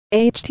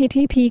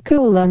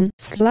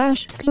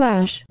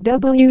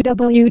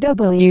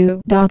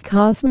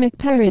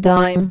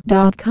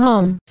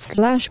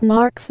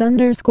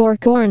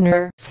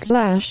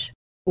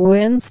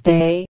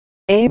Wednesday,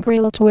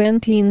 April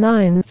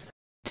 29th,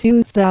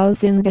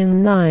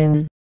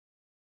 2009.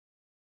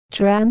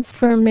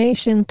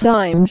 Transformation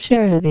time.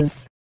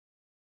 ShareThis.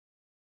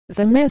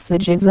 The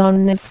messages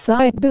on this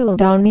site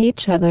build on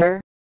each other.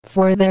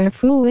 For their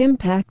full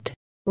impact,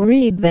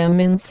 read them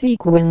in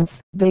sequence,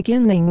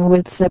 beginning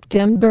with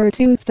September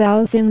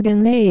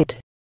 2008.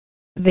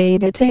 They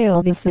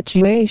detail the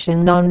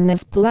situation on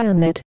this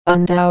planet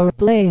and our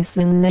place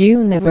in the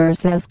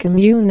universe as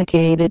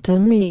communicated to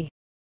me.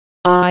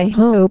 I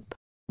hope,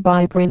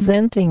 by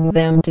presenting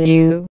them to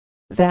you,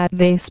 that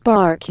they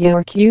spark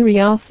your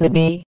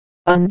curiosity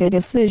and a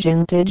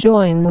decision to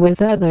join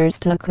with others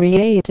to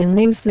create a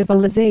new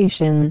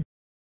civilization.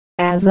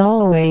 As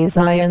always,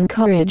 I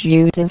encourage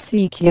you to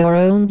seek your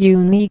own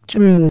unique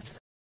truth.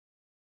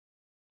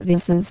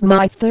 This is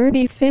my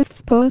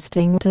 35th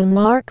posting to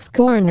Mark's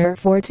Corner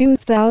for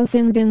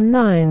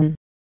 2009.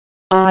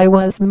 I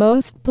was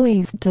most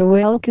pleased to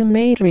welcome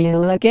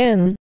Adrial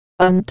again,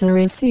 and to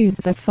receive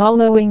the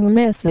following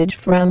message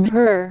from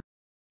her.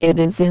 It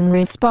is in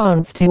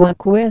response to a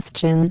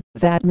question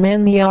that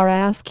many are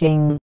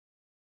asking.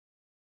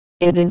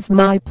 It is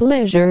my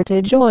pleasure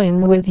to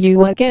join with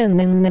you again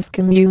in this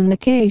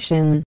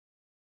communication.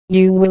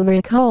 You will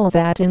recall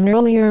that in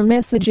earlier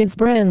messages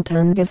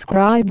Bren-Ton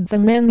described the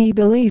many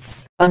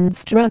beliefs and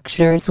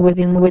structures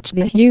within which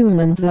the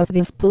humans of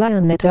this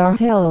planet are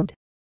held.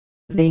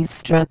 These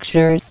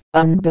structures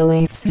and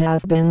beliefs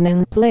have been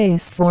in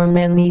place for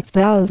many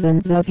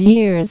thousands of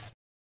years.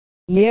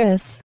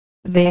 Yes,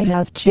 they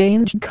have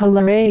changed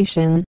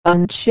coloration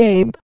and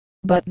shape,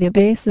 but the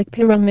basic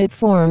pyramid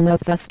form of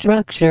the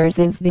structures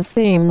is the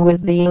same,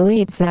 with the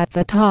elites at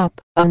the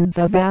top and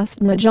the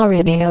vast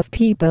majority of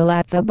people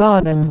at the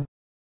bottom.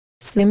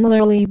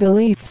 Similarly,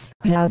 beliefs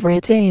have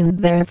retained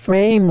their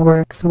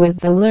frameworks,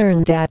 with the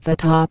learned at the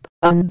top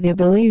and the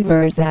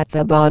believers at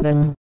the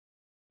bottom.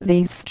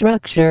 These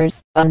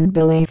structures and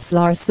beliefs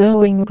are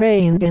so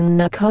ingrained in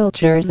the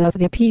cultures of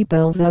the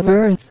peoples of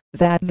Earth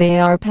that they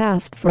are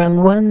passed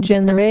from one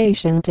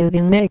generation to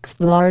the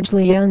next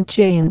largely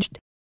unchanged.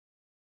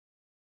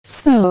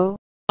 So,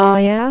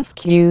 I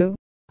ask you,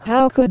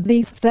 how could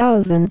these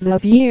thousands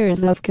of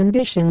years of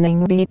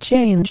conditioning be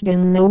changed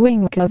in the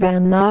wink of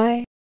an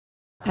eye?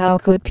 How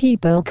could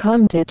people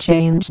come to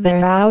change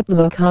their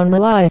outlook on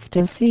life,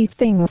 to see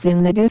things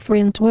in a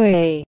different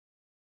way?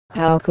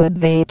 How could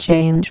they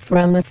change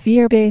from a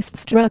fear-based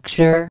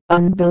structure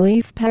and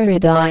belief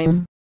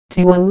paradigm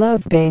to a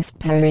love-based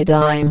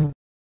paradigm?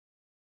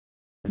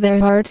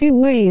 There are two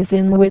ways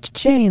in which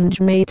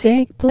change may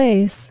take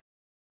place.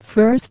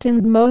 First,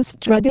 and most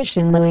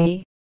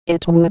traditionally,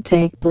 it would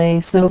take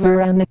place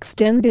over an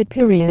extended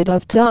period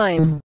of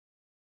time.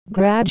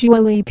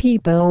 Gradually,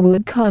 people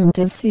would come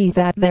to see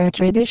that their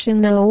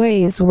traditional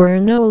ways were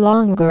no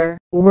longer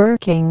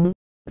working.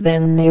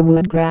 Then they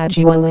would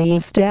gradually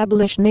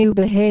establish new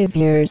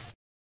behaviors.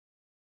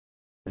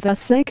 The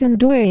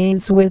second way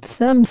is with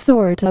some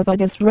sort of a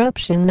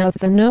disruption of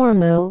the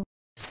normal,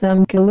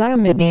 some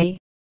calamity,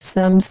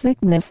 some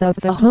sickness of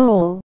the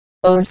whole,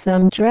 or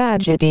some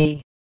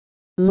tragedy.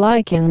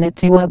 Liken it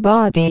to a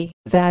body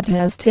that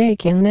has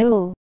taken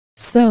ill,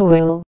 so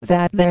ill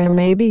that there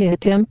may be a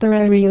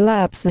temporary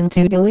lapse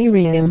into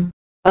delirium,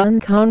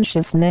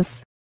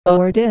 unconsciousness,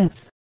 or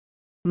death.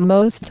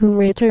 Most who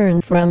return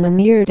from a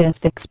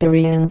near-death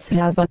experience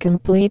have a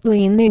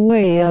completely new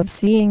way of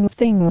seeing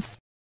things.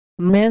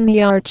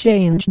 Many are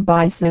changed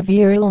by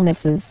severe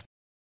illnesses.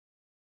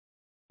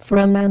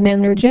 From an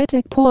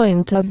energetic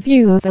point of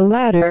view, the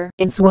latter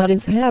is what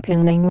is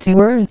happening to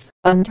Earth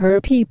and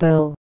her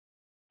people.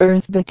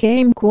 Earth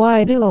became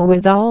quite ill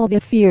with all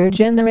the fear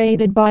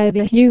generated by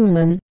the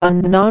human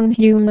and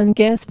non-human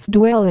guests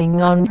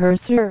dwelling on her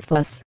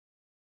surface.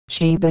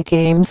 She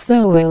became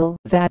so ill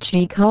that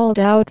she called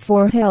out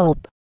for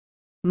help.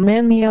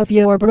 Many of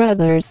your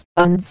brothers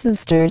and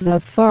sisters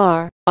of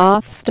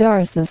far-off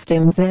star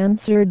systems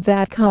answered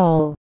that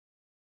call.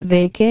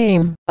 They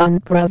came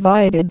and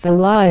provided the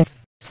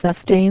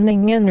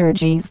life-sustaining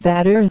energies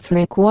that Earth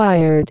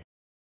required.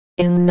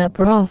 In the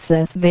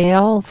process, they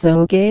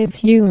also gave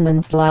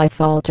humans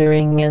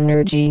life-altering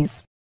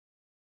energies.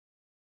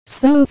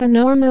 So the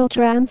normal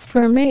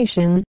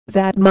transformation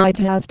that might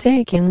have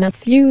taken a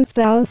few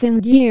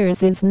thousand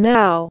years is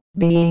now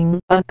being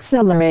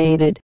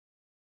accelerated.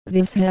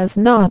 This has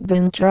not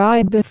been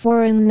tried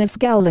before in this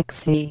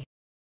galaxy.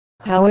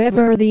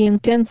 However, the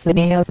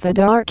intensity of the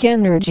dark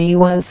energy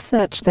was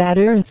such that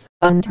Earth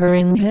and her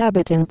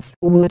inhabitants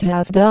would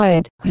have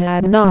died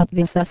had not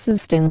this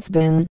assistance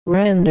been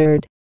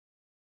rendered.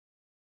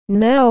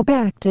 Now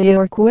back to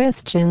your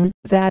question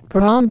that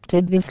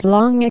prompted this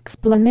long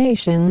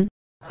explanation.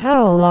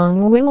 How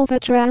long will the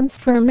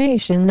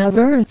transformation of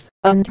Earth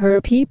and her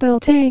people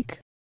take?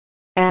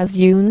 As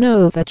you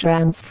know, the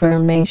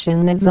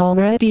transformation is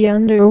already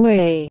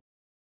underway.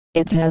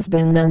 It has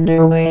been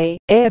underway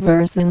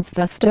ever since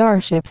the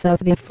starships of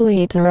the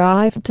fleet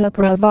arrived to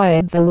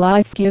provide the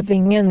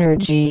life-giving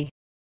energy.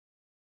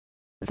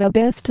 The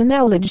best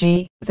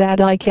analogy that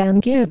I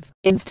can give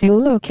is to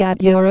look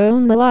at your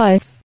own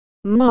life,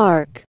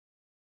 Mark.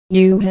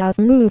 You have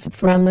moved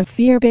from a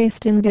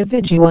fear-based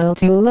individual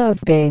to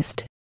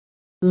love-based.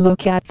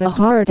 Look at the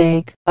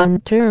heartache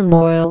and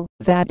turmoil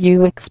that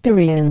you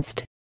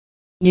experienced.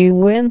 You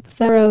went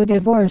through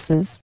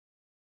divorces.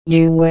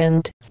 You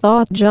went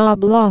thought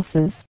job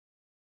losses.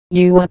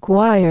 You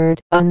acquired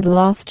and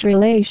lost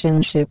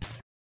relationships.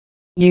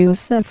 You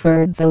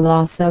suffered the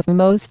loss of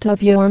most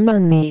of your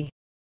money.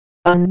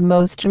 And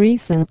most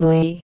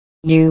recently,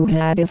 you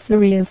had a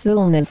serious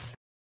illness.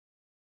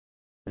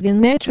 The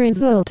net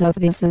result of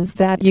this is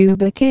that you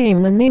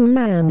became a new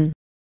man.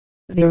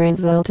 The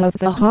result of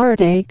the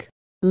heartache,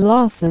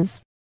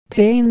 losses,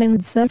 pain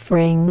and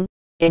suffering,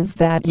 is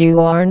that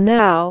you are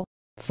now,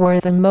 for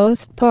the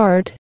most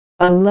part,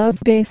 a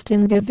love-based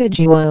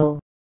individual.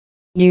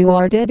 You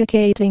are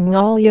dedicating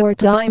all your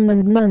time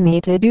and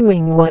money to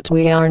doing what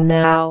we are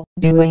now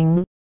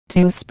doing,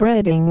 to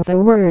spreading the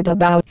word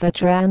about the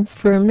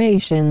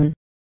transformation.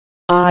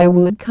 I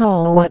would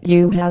call what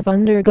you have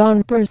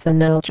undergone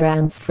personal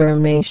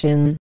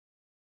transformation.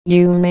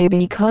 You may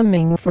be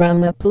coming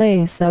from a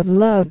place of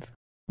love,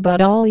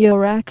 but all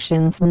your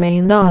actions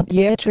may not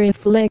yet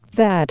reflect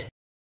that.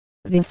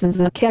 This is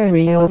a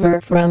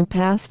carryover from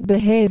past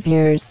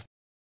behaviors.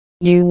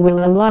 You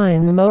will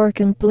align more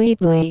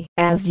completely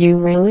as you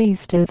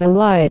release to the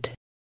light.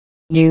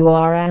 You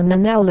are an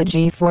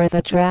analogy for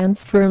the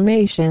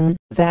transformation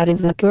that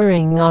is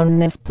occurring on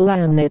this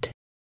planet.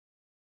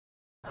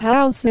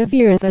 How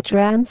severe the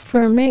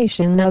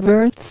transformation of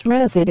Earth's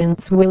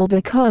residents will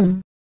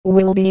become,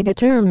 will be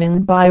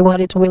determined by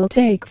what it will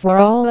take for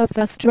all of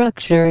the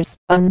structures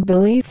and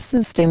belief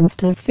systems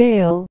to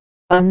fail,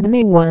 and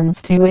new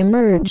ones to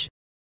emerge.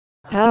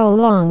 How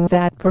long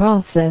that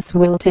process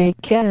will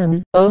take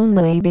can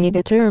only be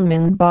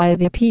determined by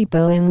the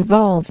people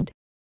involved.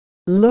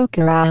 Look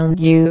around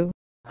you.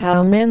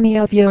 How many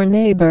of your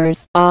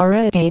neighbors are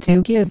ready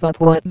to give up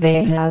what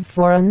they have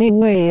for a new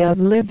way of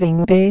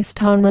living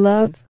based on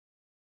love?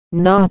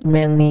 Not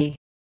many.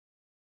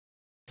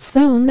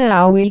 So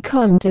now we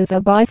come to the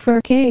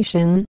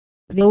bifurcation,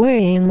 the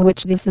way in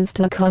which this is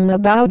to come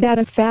about at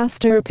a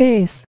faster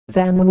pace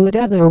than would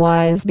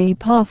otherwise be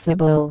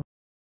possible.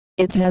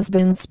 It has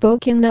been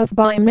spoken of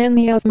by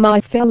many of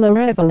my fellow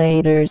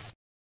revelators.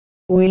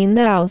 We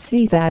now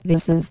see that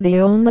this is the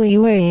only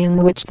way in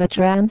which the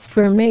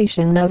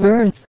transformation of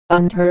Earth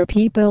and her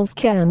peoples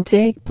can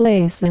take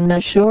place in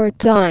a short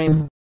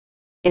time.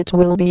 It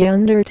will be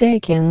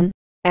undertaken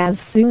as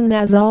soon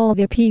as all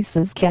the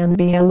pieces can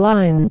be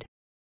aligned.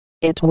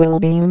 It will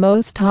be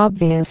most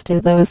obvious to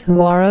those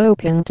who are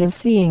open to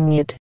seeing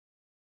it.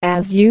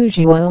 As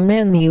usual,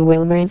 many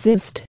will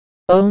resist.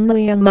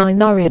 Only a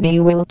minority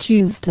will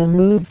choose to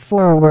move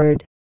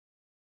forward.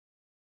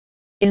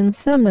 In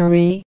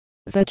summary,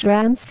 the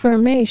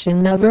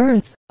transformation of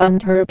Earth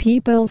and her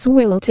peoples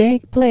will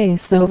take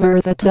place over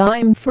the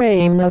time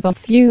frame of a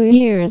few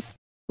years,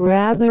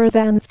 rather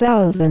than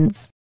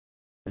thousands.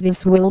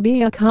 This will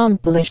be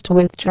accomplished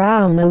with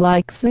trauma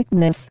like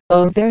sickness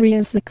or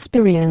various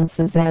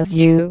experiences as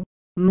you,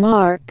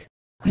 Mark,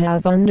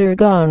 have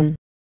undergone.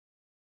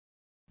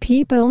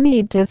 People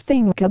need to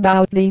think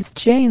about these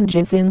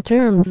changes in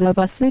terms of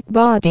a sick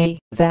body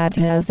that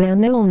has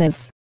an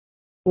illness.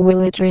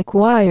 Will it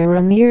require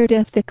a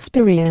near-death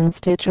experience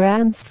to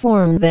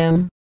transform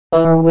them,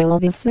 or will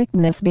the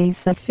sickness be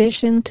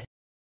sufficient?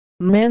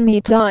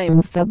 Many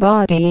times the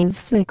body is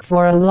sick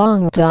for a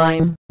long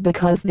time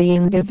because the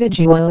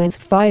individual is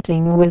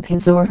fighting with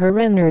his or her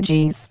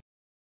energies.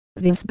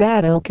 This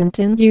battle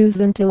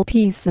continues until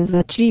peace is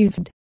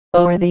achieved,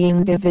 or the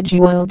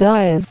individual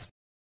dies.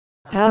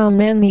 How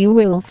many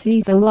will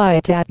see the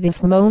light at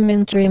this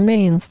moment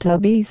remains to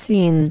be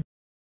seen.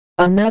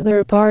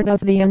 Another part of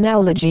the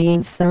analogy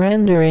is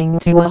surrendering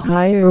to a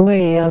higher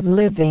way of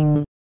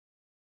living.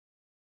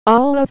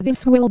 All of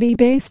this will be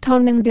based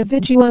on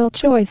individual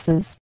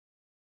choices.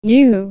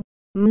 You,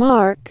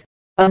 Mark,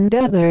 and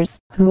others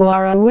who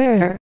are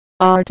aware,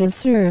 are to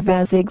serve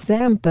as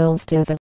examples to the